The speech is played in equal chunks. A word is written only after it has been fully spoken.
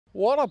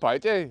What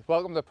about you?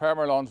 Welcome to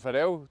Premier Lawn's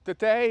video.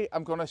 Today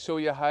I'm going to show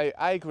you how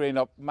I green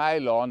up my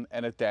lawn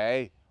in a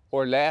day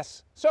or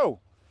less. So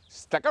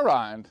stick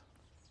around.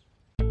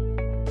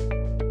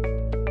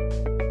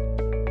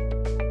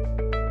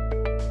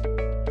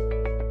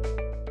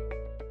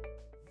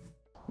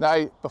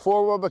 Now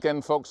before we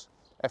begin folks,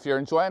 if you're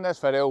enjoying this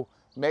video,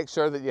 make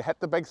sure that you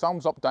hit the big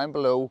thumbs up down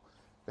below,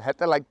 hit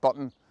the like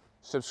button,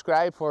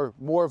 subscribe for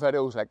more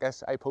videos like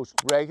this. I post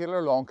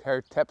regular lawn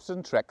care tips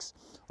and tricks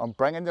on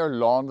bringing your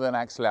lawn to the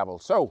next level.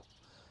 So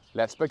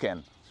let's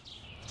begin.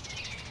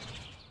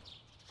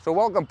 So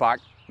welcome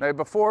back. Now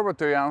before we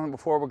do anything,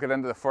 before we get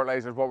into the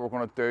fertilizers, what we're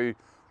going to do,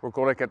 we're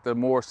going to get the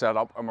mower set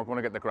up and we're going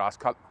to get the grass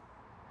cut.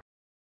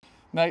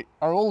 Now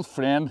our old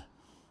friend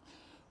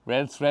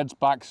red thread's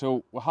back,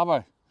 so we'll have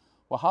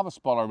a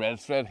spot of red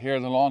thread here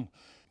in the lawn.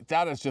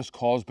 That is just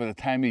caused by the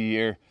time of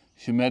year,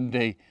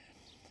 humidity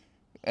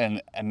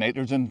and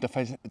nitrogen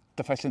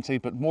deficiency,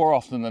 but more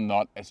often than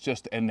not it's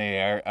just in the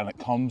air and it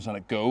comes and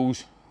it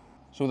goes.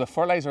 So the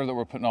fertilizer that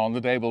we're putting on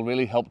today will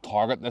really help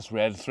target this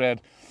red thread.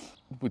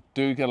 We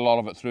do get a lot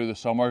of it through the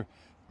summer.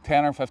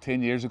 10 or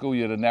 15 years ago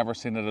you'd have never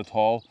seen it at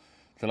all.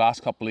 The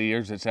last couple of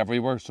years it's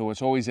everywhere, so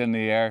it's always in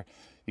the air.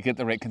 You get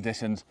the right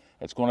conditions,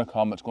 it's going to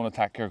come, it's going to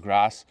attack your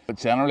grass, but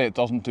generally it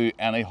doesn't do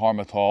any harm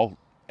at all.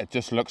 It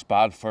just looks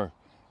bad for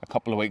a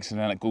couple of weeks and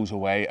then it goes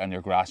away and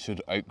your grass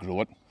should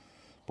outgrow it.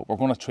 But we're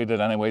going to treat it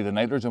anyway. The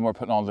nitrogen we're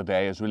putting on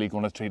today is really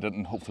going to treat it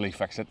and hopefully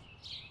fix it.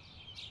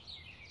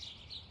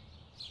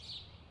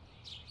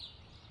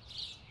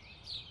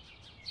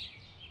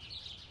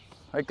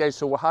 Right guys,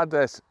 so we had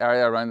this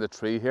area around the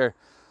tree here.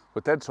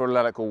 We did sort of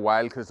let it go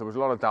wild because there was a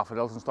lot of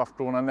daffodils and stuff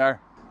growing in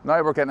there.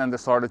 Now we're getting into the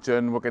start of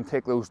June, we can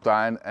take those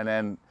down and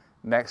then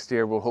next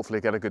year we'll hopefully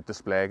get a good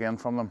display again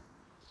from them.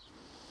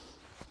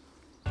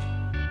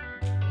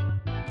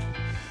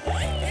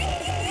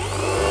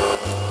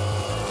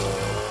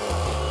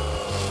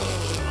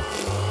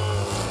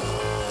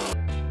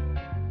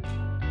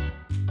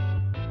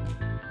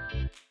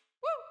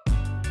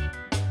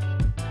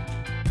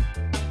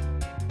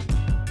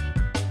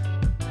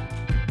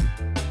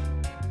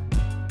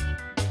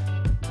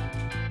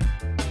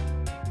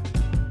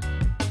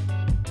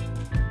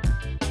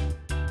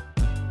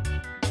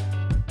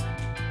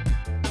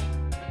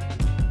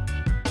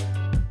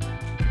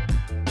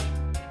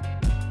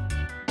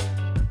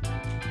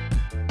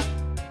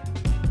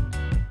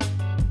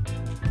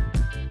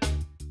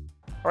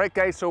 Alright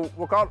guys, so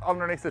we've got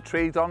underneath the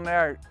tree done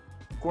there.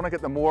 Going to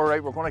get the mower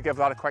out, we're going to give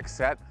that a quick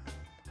set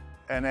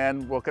and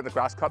then we'll get the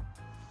grass cut.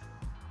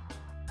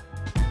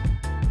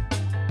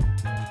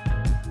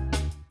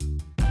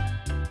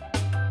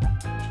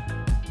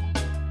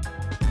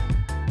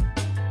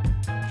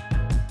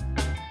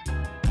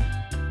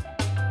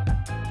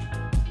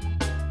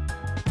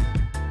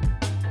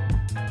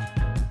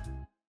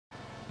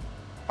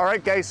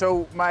 Alright guys,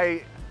 so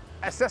my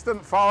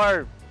assistant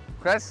father,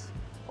 Chris,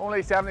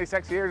 only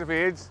 76 years of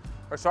age,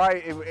 or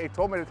sorry, he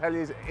told me to tell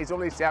you he's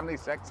only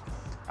 76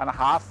 and a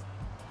half.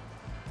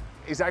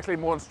 He's actually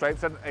mowing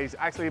stripes and he's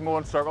actually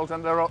mowing circles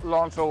in the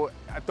lawn, so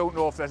I don't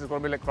know if this is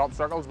going to be like crop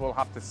circles, we'll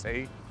have to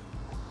see.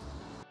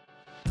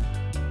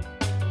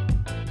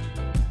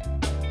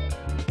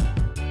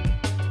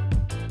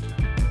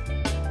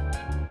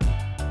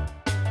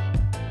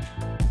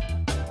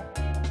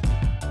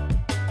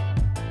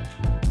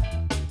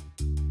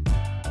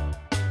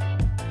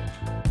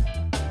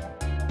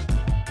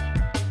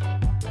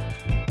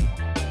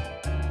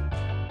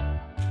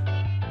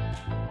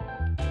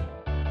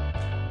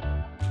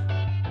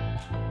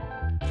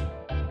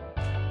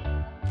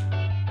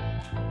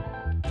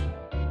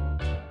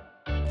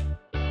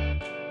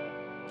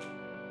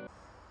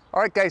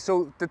 Alright guys,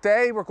 so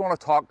today we're going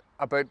to talk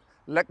about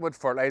liquid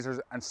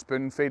fertilizers and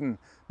spoon feeding.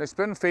 Now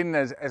spoon feeding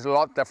is a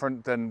lot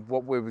different than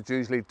what we would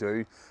usually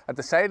do. I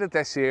decided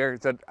this year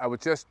that I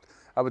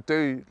would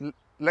do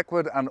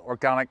liquid and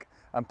organic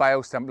and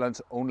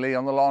biostimulants only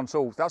on the lawn,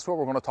 so that's what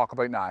we're going to talk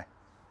about now.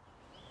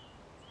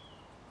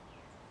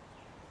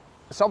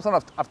 Something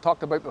I've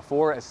talked about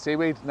before is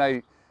seaweed.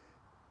 Now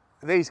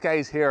these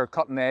guys here are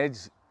cutting edge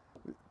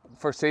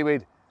for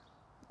seaweed.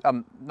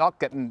 I'm not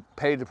getting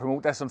paid to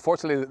promote this.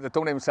 Unfortunately, they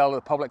don't even sell to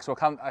the public, so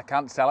I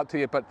can't sell it to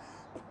you. But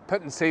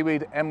putting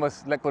seaweed in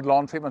with liquid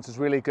lawn treatments is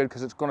really good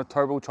because it's going to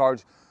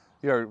turbocharge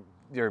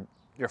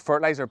your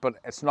fertilizer, but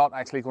it's not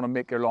actually going to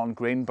make your lawn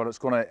green, but it's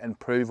going to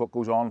improve what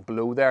goes on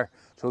below there.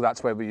 So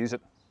that's why we use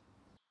it.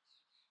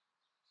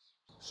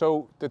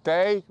 So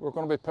today we're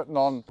going to be putting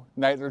on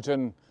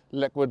nitrogen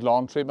liquid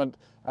lawn treatment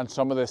and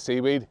some of the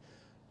seaweed.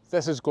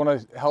 This is going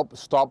to help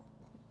stop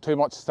too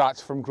much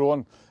thatch from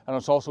growing, and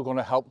it's also going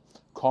to help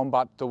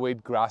combat the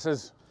weed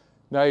grasses.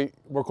 Now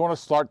we're going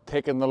to start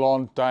taking the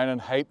lawn down in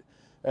height,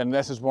 and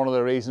this is one of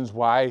the reasons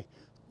why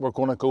we're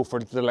going to go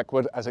for the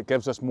liquid, as it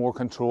gives us more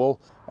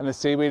control, and the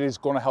seaweed is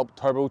going to help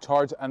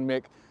turbocharge and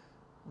make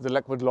the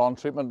liquid lawn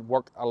treatment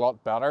work a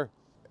lot better.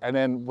 And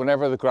then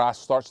whenever the grass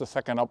starts to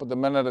thicken up, at the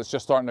minute it's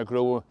just starting to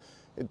grow.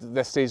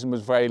 This season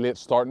was very late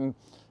starting,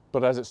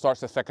 but as it starts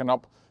to thicken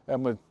up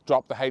and we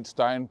drop the heights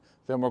down,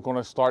 then we're going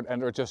to start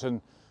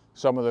introducing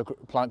some of the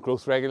plant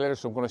growth regulators.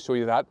 So I'm going to show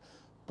you that,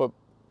 but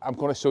I'm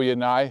going to show you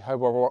now how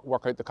we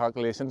work out the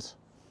calculations.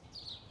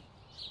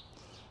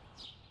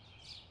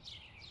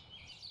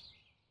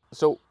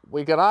 So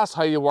we get asked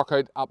how you work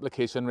out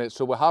application rate.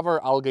 So we have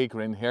our algae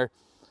green here,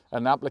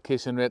 and the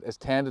application rate is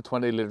 10 to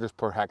 20 litres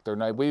per hectare.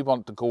 Now we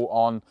want to go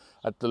on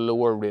at the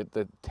lower rate,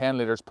 the 10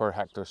 litres per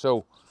hectare.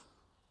 So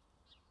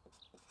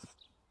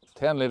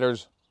 10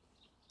 litres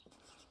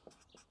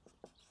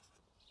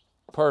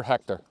per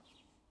hectare.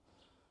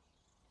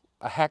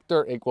 A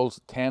hectare equals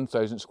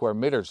 10,000 square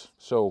metres.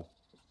 So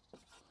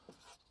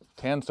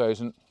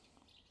 10,000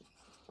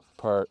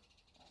 per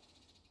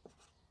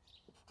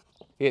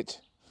H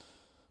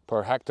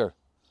per hectare.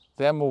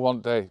 Then we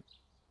want to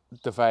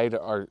divide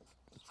our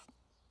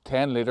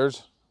 10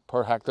 litres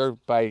per hectare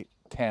by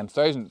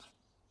 10,000.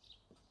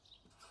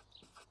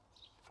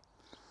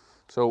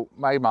 So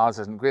my maths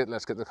isn't great.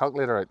 Let's get the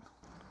calculator out.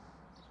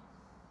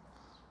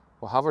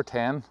 We'll have our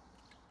 10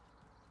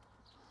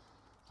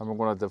 and we're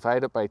going to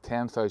divide it by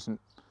 10,000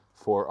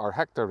 for our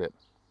hectare rate.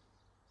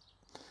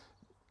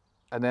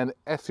 And then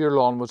if your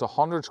lawn was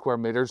 100 square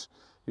metres,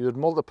 you would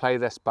multiply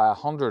this by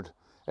 100.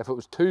 If it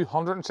was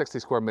 260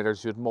 square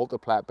metres, you'd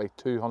multiply it by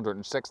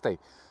 260.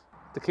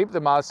 To keep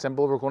the maths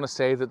simple, we're going to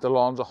say that the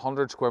lawn's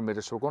 100 square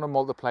metres, so we're going to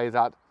multiply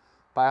that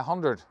by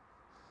 100.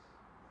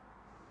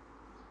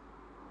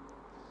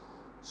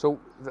 So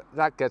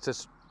that gets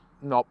us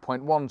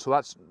 0.1. So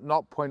that's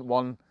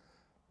 0.1,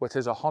 which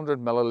is 100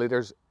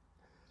 millilitres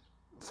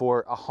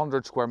for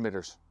 100 square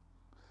metres.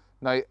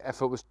 Now,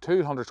 if it was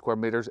 200 square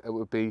metres, it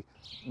would be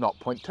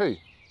 0.2.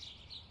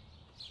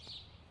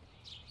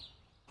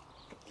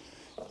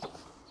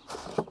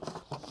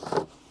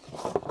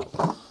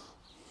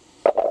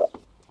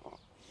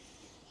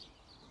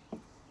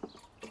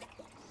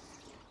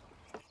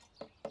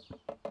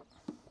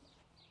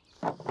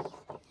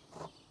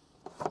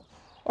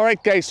 All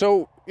right, guys,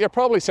 so you're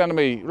probably saying to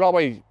me,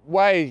 Robbie,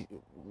 why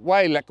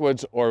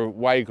liquids or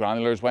why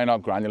granulars? Why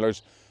not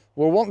granulars?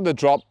 We're wanting to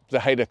drop the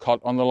height of cut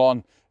on the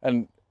lawn,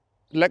 and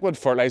liquid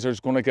fertiliser is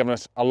going to give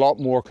us a lot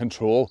more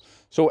control.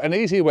 So an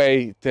easy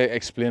way to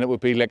explain it would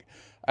be like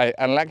an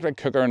electric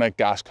cooker and a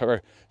gas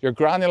cooker. Your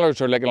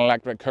granulars are like an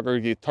electric cooker.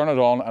 You turn it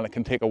on and it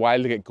can take a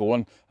while to get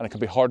going and it can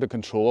be hard to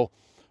control.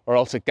 Or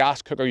else a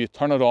gas cooker, you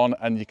turn it on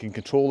and you can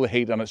control the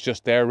heat and it's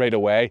just there right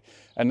away.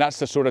 And that's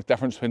the sort of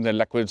difference between the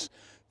liquids.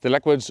 The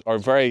liquids are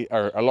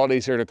a lot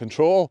easier to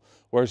control,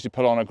 whereas you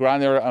put on a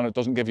granular and it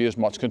doesn't give you as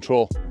much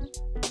control.